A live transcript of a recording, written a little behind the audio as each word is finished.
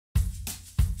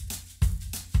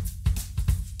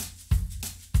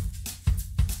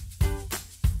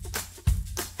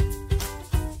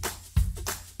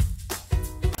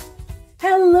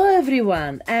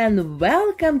everyone, and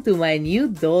welcome to my new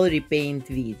doll repaint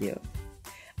video.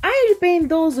 I repaint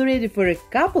dolls already for a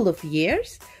couple of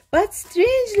years, but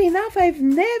strangely enough I've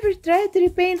never tried to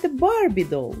repaint a Barbie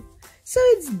doll, so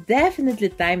it's definitely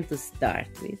time to start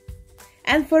with.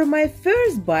 And for my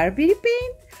first Barbie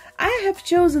repaint, I have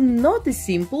chosen not a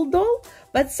simple doll,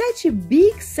 but such a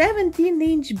big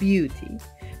 17-inch beauty,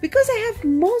 because I have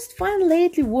most fun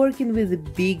lately working with the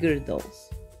bigger dolls.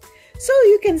 So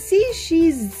you can see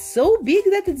she's so big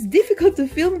that it's difficult to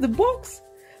film the box.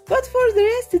 But for the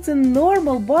rest it's a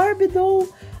normal Barbie doll.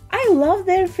 I love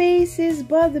their faces,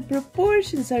 but the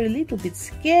proportions are a little bit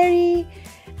scary.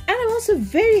 And I'm also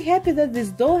very happy that this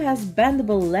doll has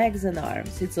bendable legs and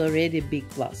arms. It's already a big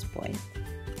plus point.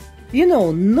 You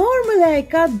know, normally I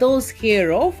cut dolls'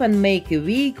 hair off and make a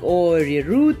wig or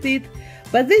reroot it.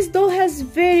 But this doll has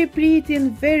very pretty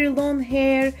and very long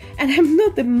hair, and I'm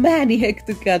not a maniac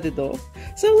to cut it off.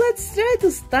 So let's try to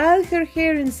style her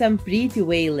hair in some pretty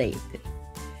way later.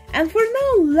 And for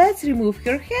now, let's remove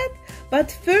her head, but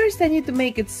first I need to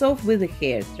make it soft with a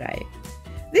hair dryer.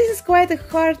 This is quite a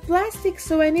hard plastic,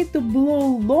 so I need to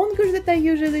blow longer than I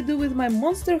usually do with my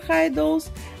Monster High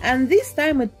dolls, and this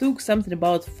time it took something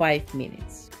about 5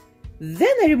 minutes.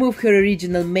 Then I remove her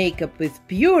original makeup with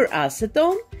pure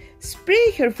acetone,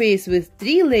 spray her face with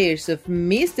 3 layers of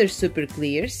Mr. Super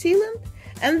Clear sealant,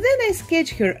 and then I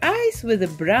sketch her eyes with a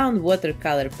brown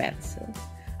watercolor pencil.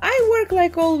 I work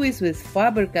like always with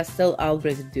Faber-Castell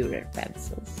Albrecht Dürer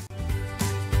pencils.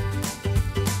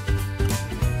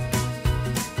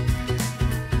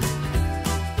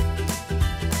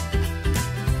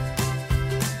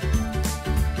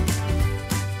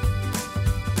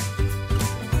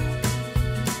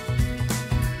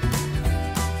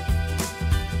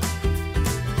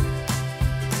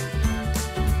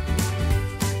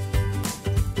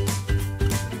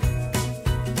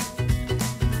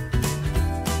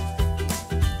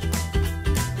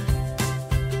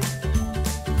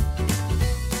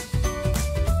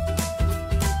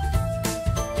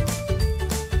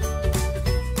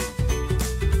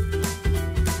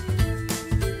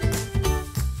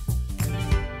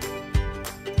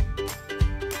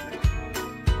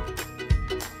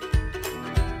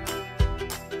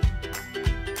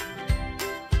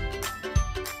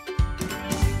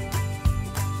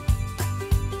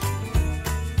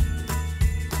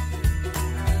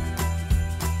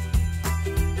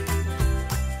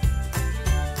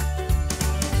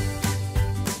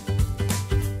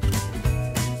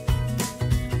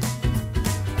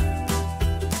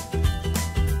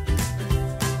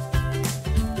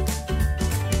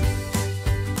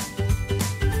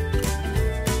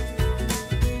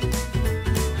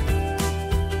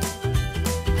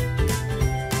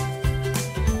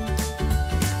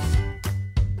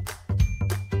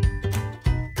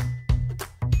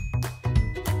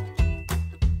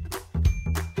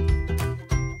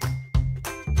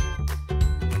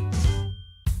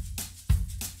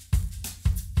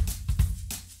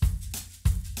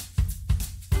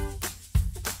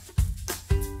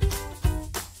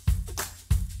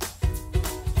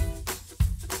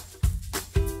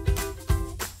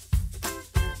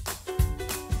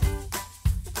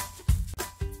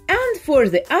 For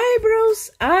the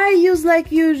eyebrows, I use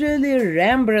like usually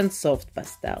Rembrandt soft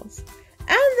pastels, and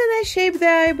then I shape the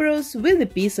eyebrows with a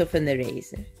piece of an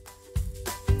eraser.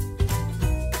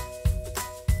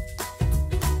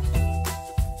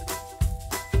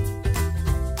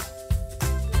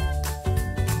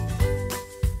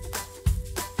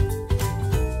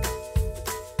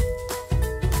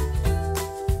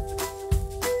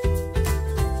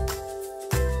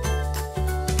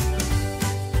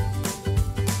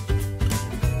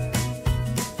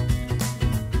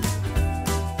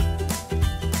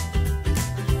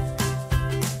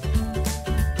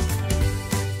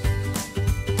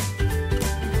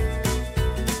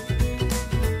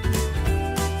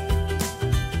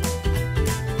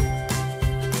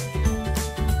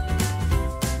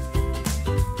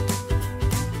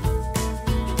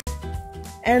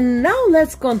 And now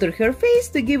let's contour her face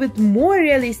to give it more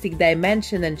realistic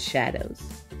dimension and shadows.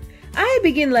 I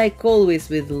begin like always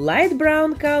with light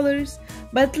brown colors,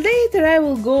 but later I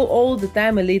will go all the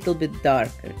time a little bit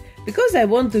darker, because I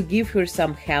want to give her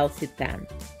some healthy tan.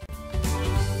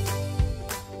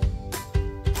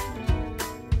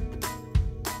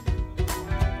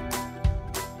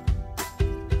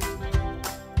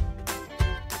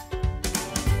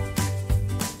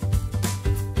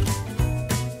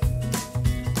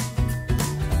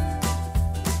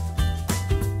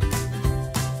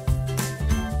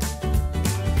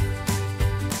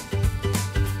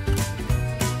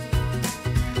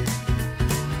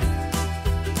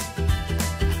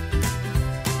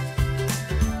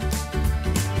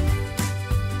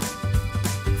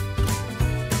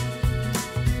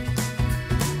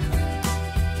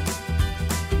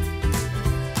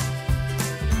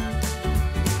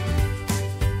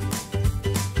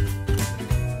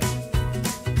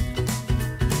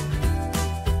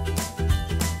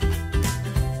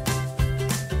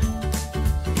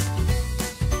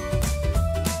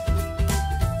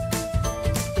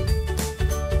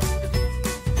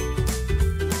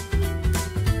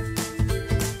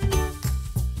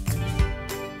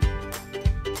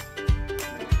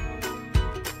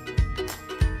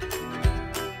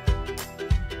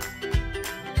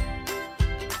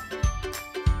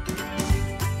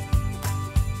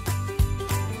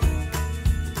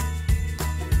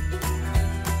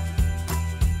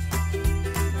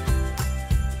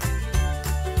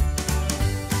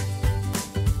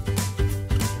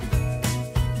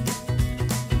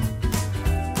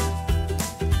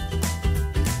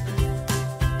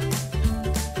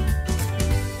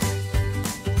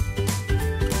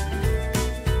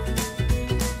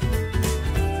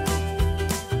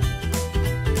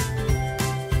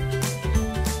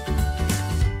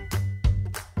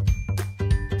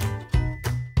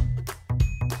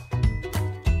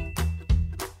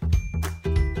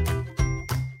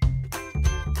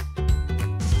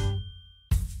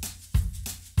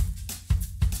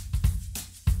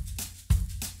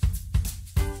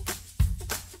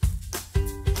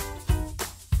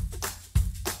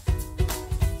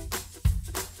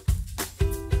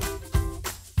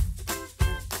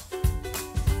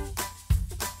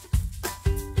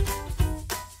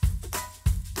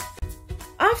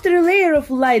 After a layer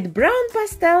of light brown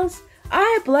pastels,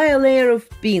 I apply a layer of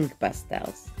pink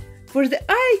pastels. For the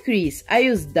eye crease, I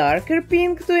use darker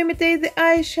pink to imitate the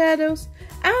eye shadows,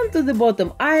 and to the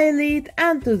bottom eyelid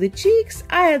and to the cheeks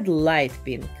I add light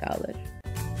pink color.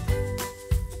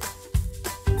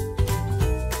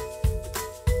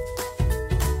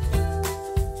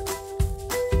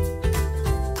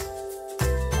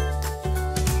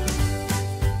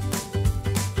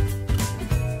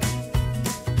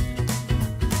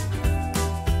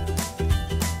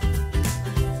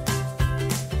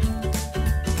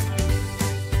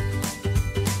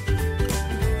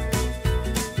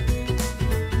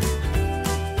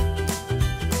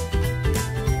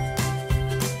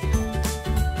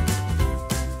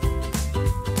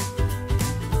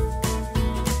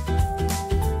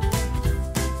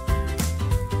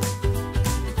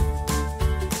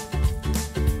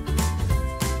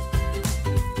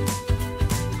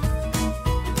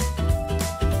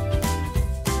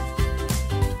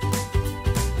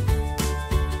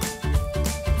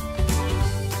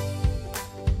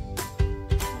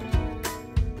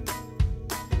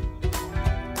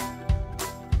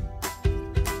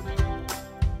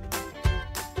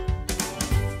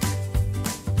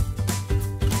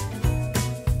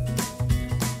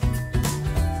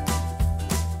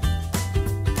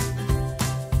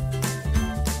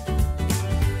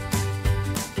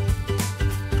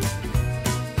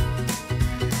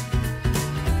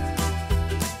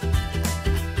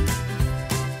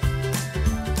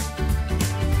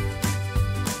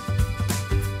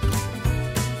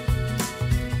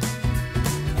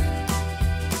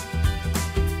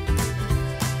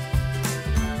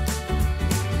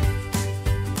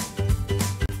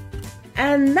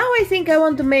 And now I think I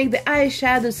want to make the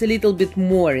eyeshadows a little bit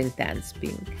more intense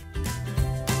pink.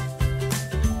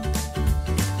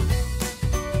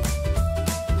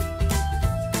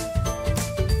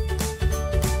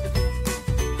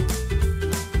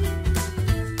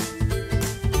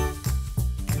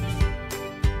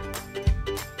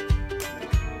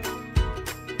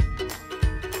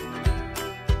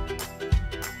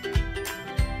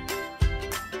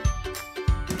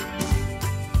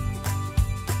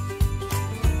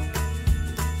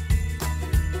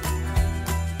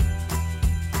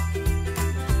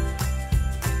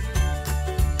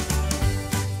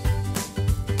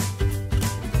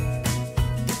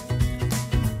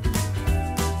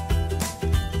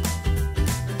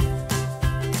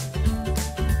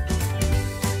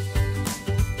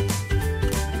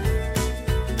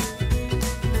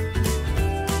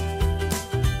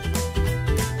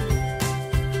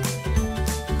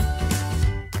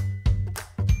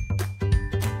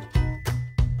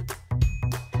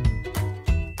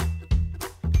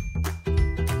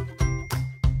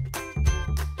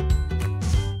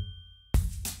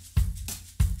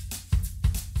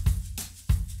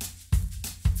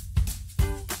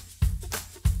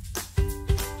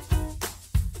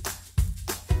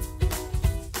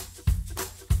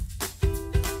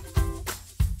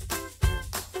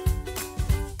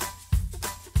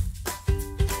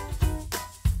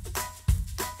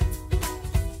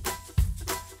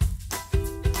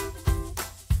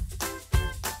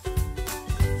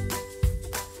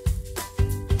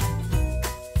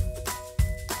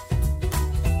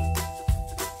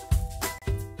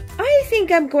 I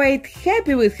think I'm quite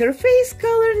happy with her face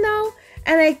color now,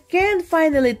 and I can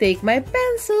finally take my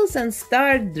pencils and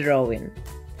start drawing.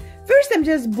 First I'm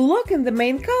just blocking the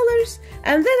main colors,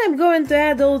 and then I'm going to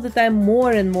add all the time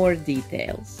more and more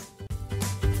details.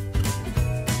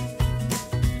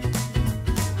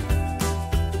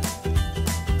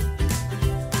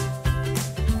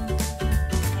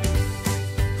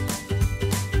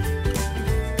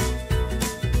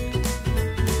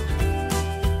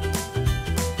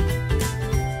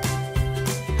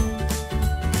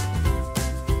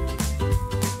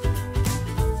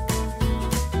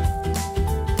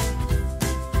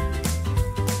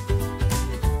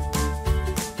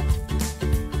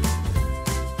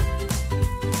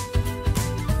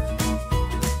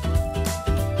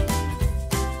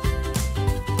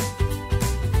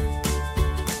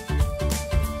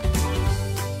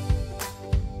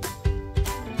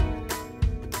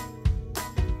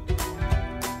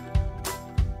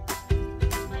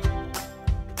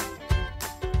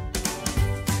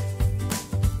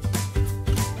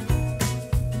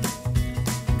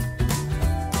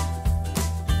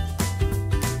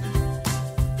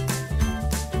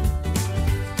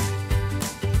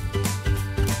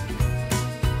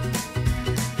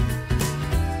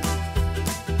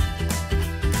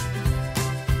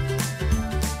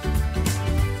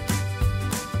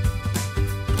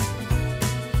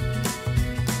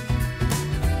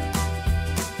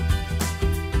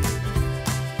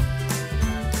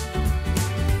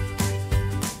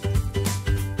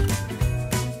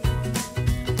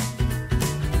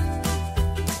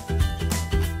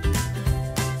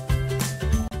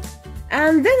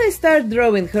 And then I start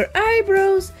drawing her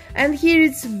eyebrows, and here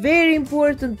it's very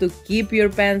important to keep your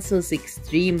pencils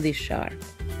extremely sharp.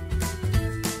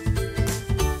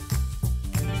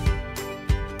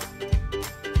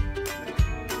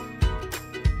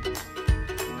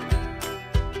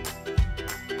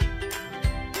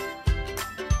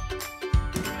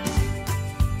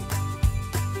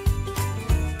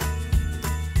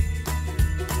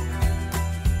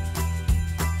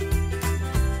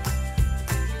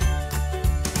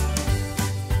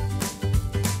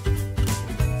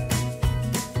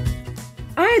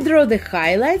 I draw the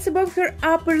highlights above her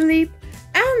upper lip,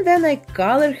 and then I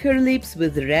color her lips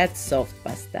with red soft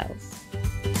pastels.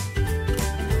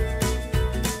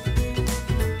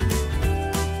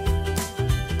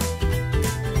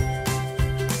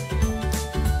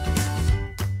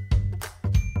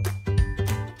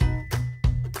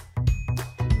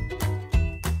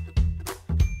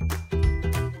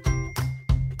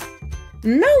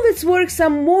 Now let's work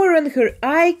some more on her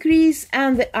eye crease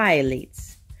and the eyelids.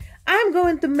 I'm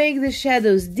going to make the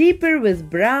shadows deeper with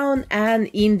brown and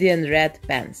Indian red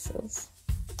pencils.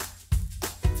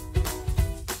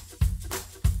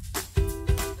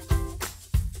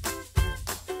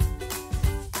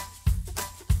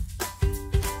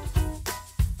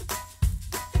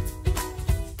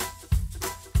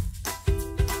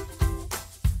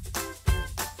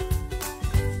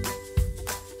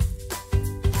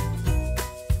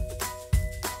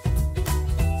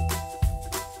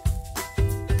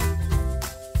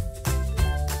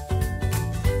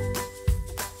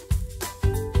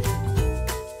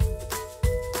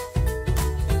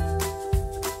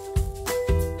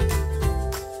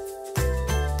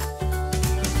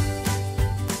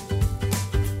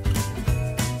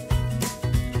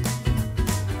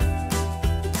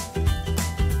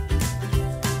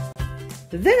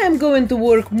 Then I'm going to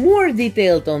work more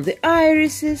detailed on the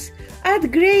irises,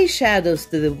 add grey shadows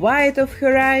to the white of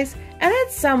her eyes, and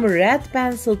add some red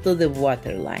pencil to the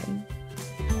waterline.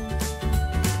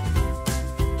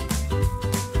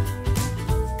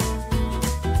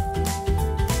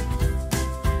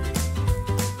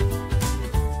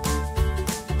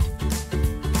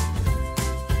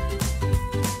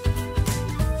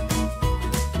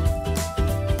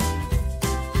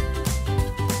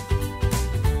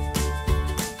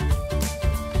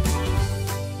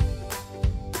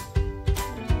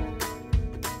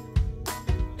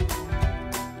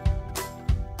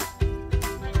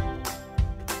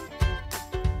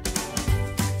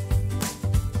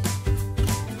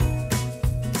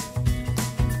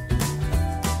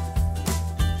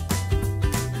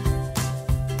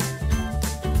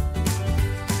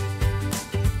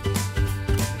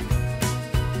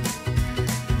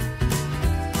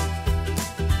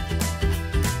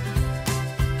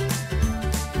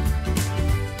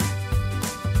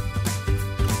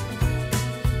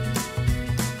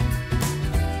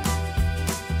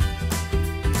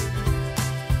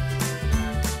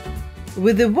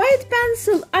 With the white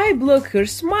pencil, I block her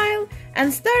smile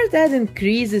and start adding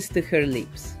creases to her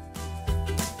lips.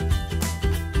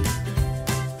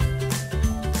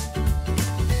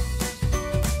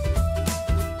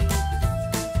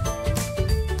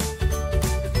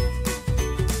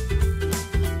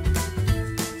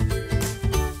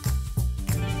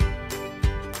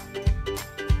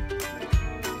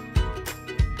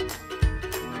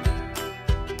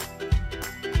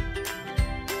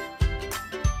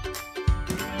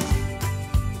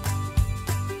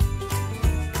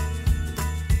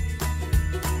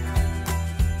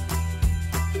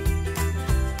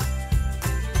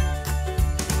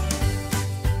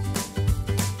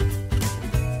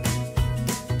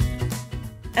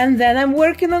 And then I'm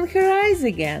working on her eyes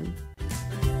again.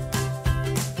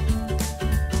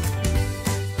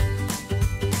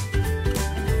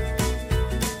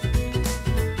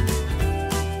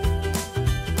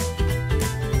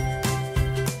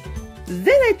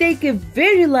 Then I take a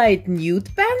very light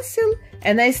nude pencil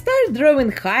and I start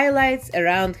drawing highlights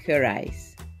around her eyes.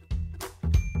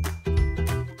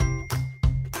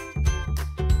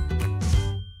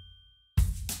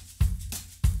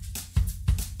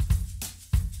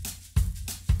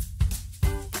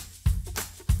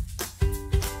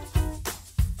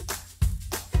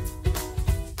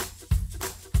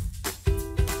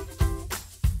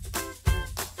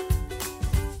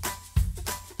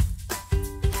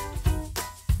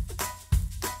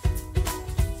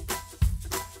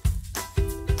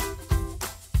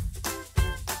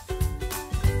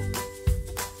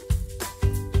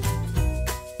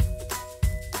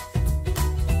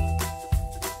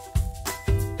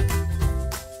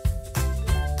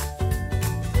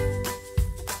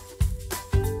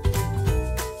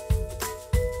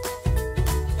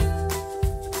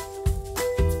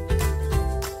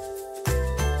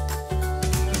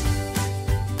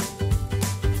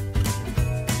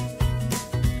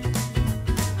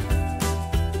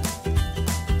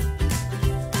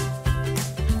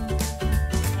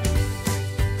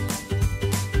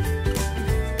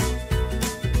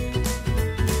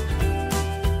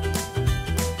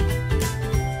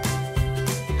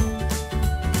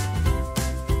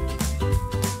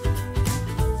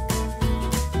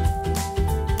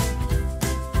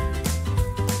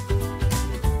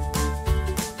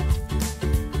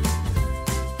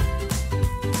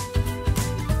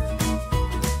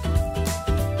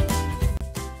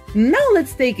 Now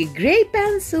let's take a grey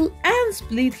pencil and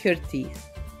split her teeth.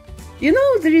 You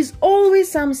know, there is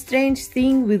always some strange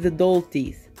thing with the doll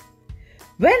teeth.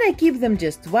 When I keep them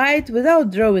just white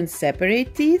without drawing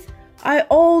separate teeth, I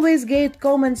always get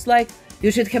comments like,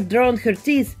 "You should have drawn her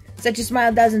teeth, such a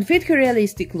smile doesn't fit her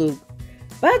realistic look."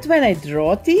 But when I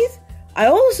draw teeth, I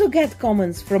also get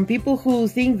comments from people who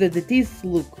think that the teeth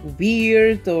look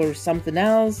weird or something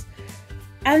else.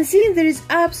 And since there is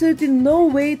absolutely no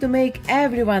way to make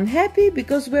everyone happy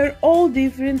because we're all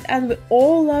different and we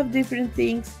all love different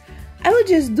things, I will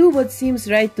just do what seems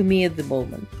right to me at the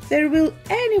moment. There will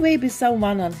anyway be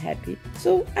someone unhappy,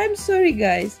 so I'm sorry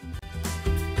guys.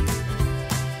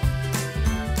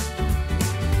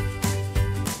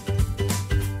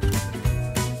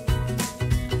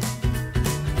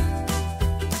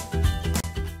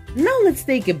 Now let's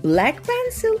take a black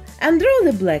pencil and draw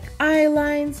the black eye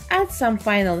lines, add some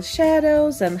final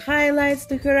shadows and highlights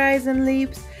to her eyes and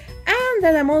lips, and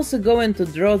then I'm also going to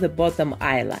draw the bottom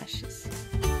eyelashes.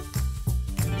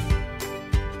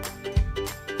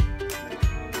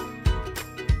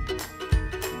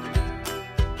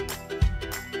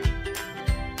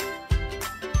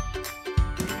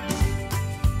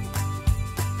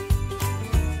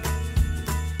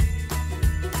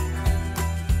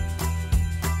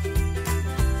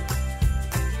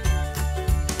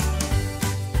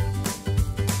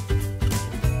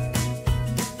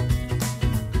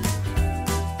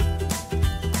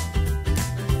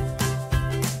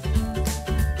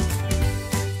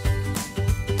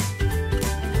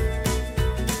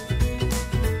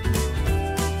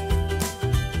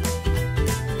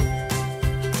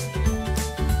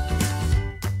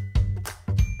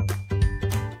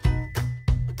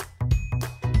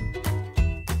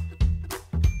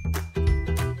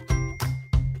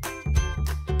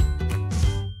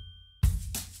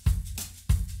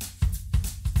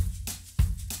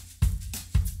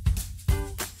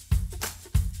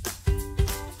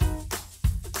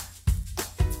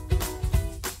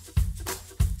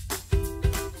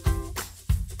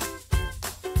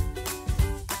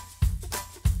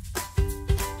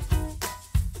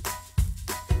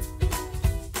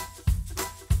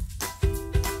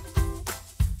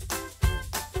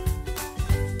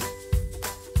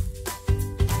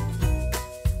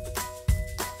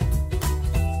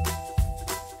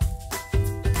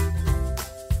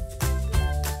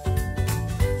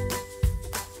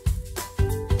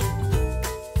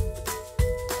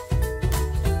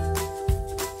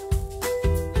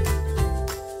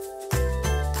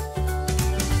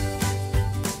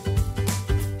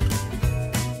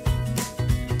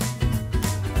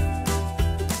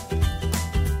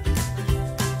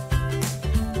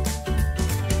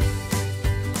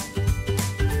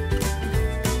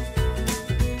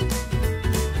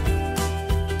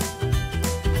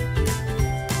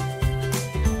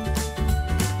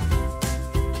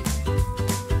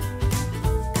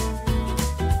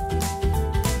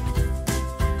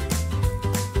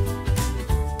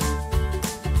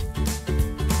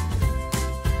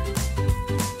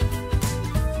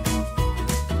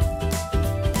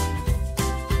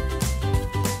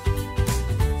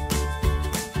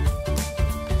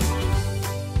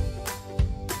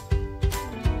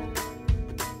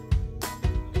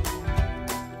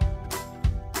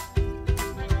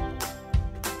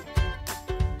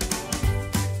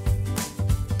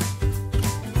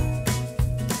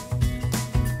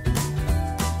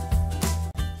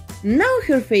 Now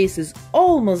her face is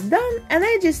almost done and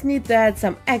I just need to add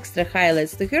some extra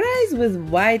highlights to her eyes with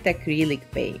white acrylic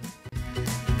paint.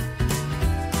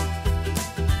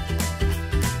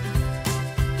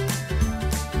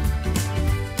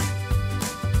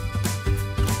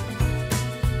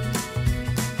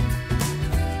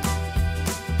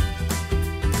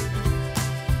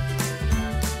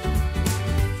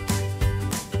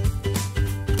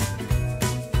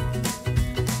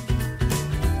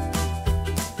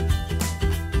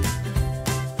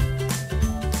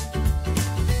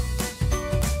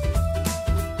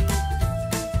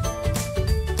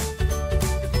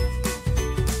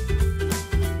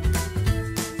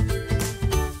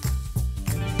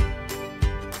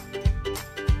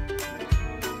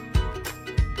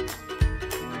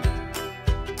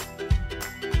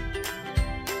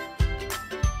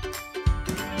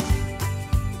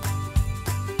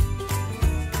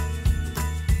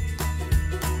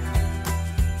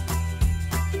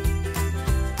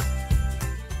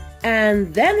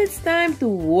 And then it's time to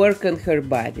work on her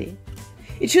body.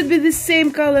 It should be the same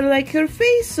color like her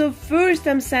face, so first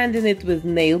I'm sanding it with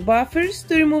nail buffers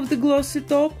to remove the glossy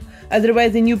top,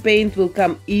 otherwise the new paint will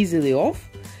come easily off.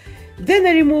 Then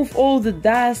I remove all the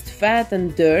dust, fat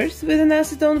and dirt with an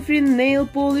acetone-free nail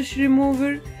polish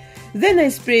remover. Then I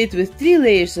spray it with 3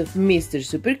 layers of Mr.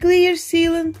 Super Clear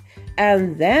sealant.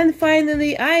 And then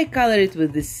finally I color it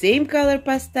with the same color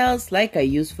pastels like I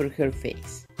use for her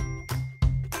face.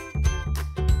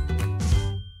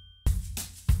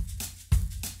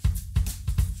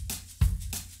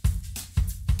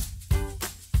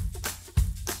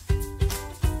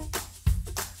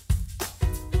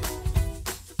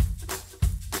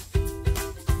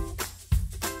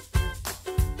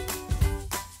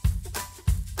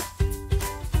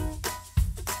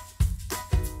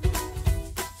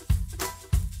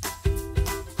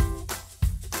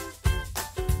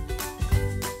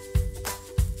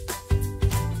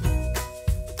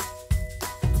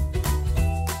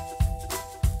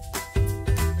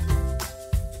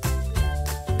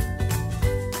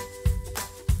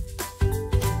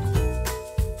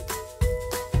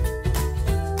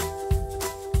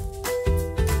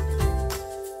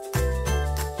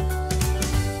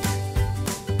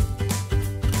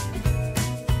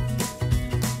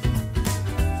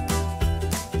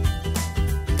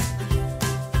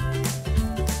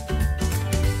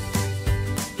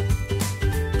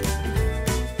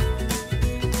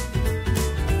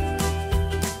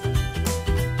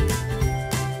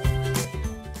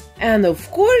 And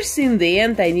of course, in the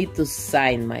end, I need to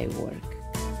sign my work.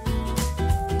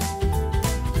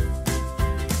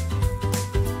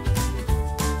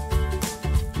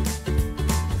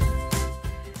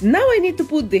 Now I need to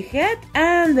put the head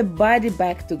and the body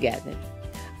back together.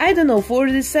 I don't know,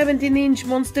 for the 17-inch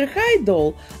Monster High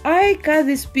doll, I cut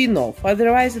this pin off,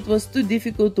 otherwise it was too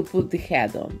difficult to put the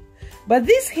head on. But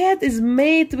this head is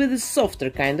made with a softer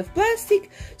kind of plastic,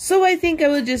 so I think I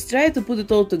will just try to put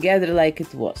it all together like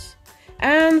it was.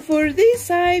 And for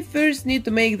this I first need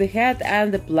to make the head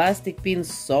and the plastic pin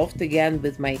soft again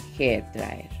with my hair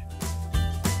dryer.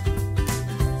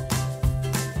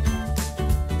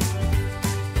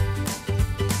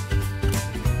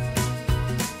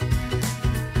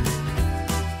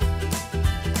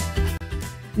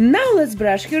 Now let's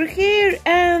brush her hair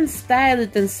and style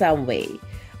it in some way.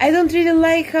 I don't really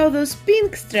like how those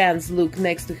pink strands look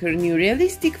next to her new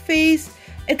realistic face.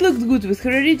 It looked good with her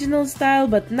original style,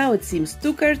 but now it seems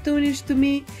too cartoonish to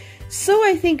me. So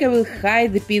I think I will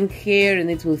hide the pink hair and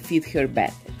it will fit her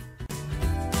better.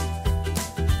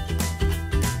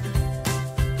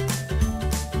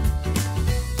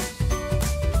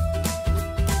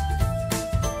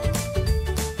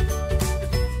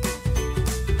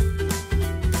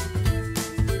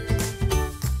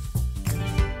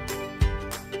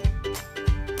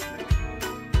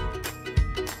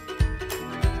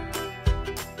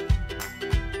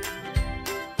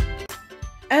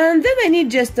 And then I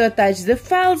need just to attach the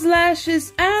false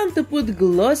lashes and to put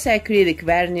glossy acrylic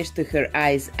varnish to her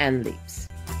eyes and lips.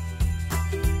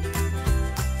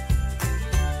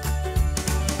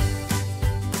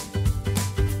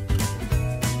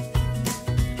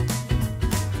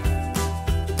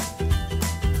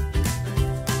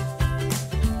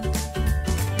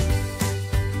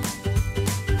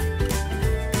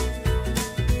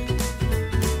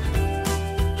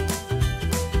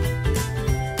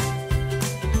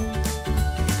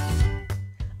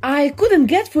 I couldn't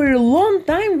get for a long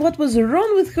time what was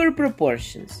wrong with her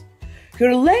proportions.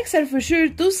 Her legs are for sure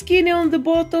too skinny on the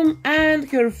bottom and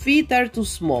her feet are too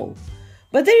small.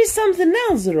 But there is something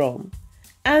else wrong.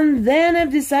 And then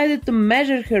I've decided to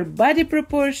measure her body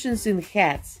proportions in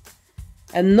heads.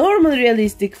 A normal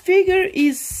realistic figure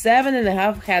is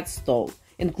 7.5 heads tall,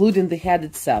 including the head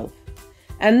itself.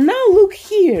 And now look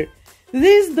here,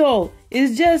 this doll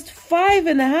is just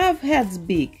 5.5 heads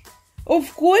big.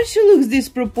 Of course she looks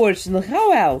disproportional,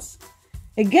 how else?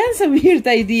 Again, some weird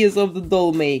ideas of the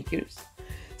doll makers.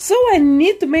 So I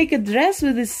need to make a dress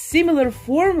with a similar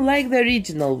form like the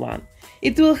original one.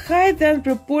 It will hide the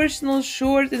unproportional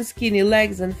short and skinny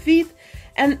legs and feet,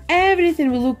 and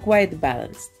everything will look quite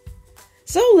balanced.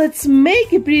 So let's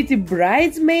make a pretty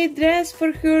bridesmaid dress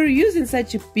for her using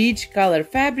such a peach color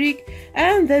fabric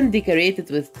and then decorate it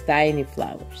with tiny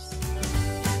flowers.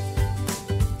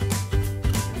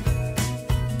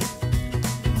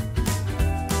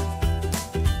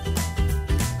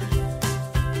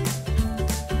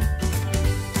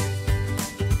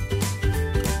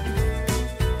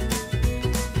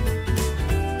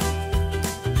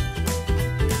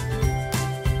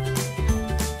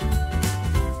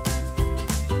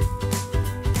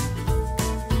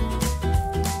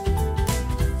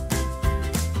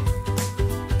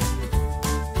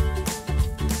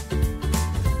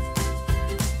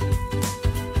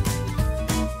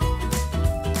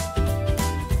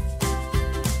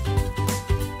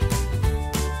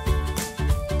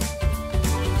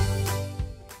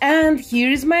 And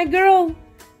here is my girl.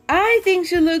 I think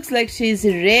she looks like she's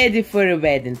ready for a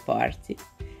wedding party.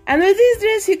 And with this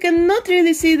dress you cannot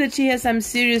really see that she has some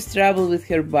serious trouble with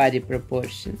her body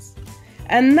proportions.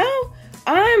 And now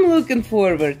I'm looking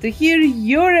forward to hear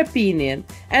your opinion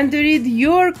and to read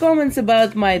your comments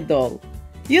about my doll.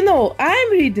 You know,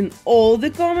 I'm reading all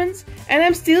the comments and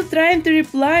I'm still trying to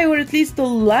reply or at least to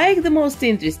like the most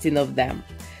interesting of them.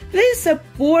 Please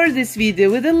support this video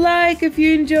with a like if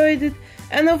you enjoyed it,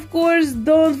 and of course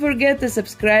don't forget to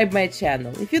subscribe my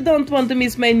channel if you don't want to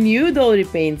miss my new doll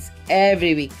repaints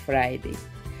every week Friday.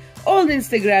 All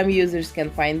Instagram users can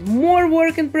find more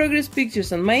work in progress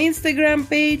pictures on my Instagram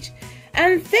page.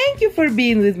 And thank you for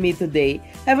being with me today.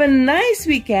 Have a nice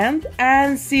weekend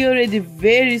and see you already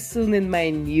very soon in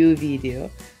my new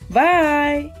video.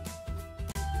 Bye!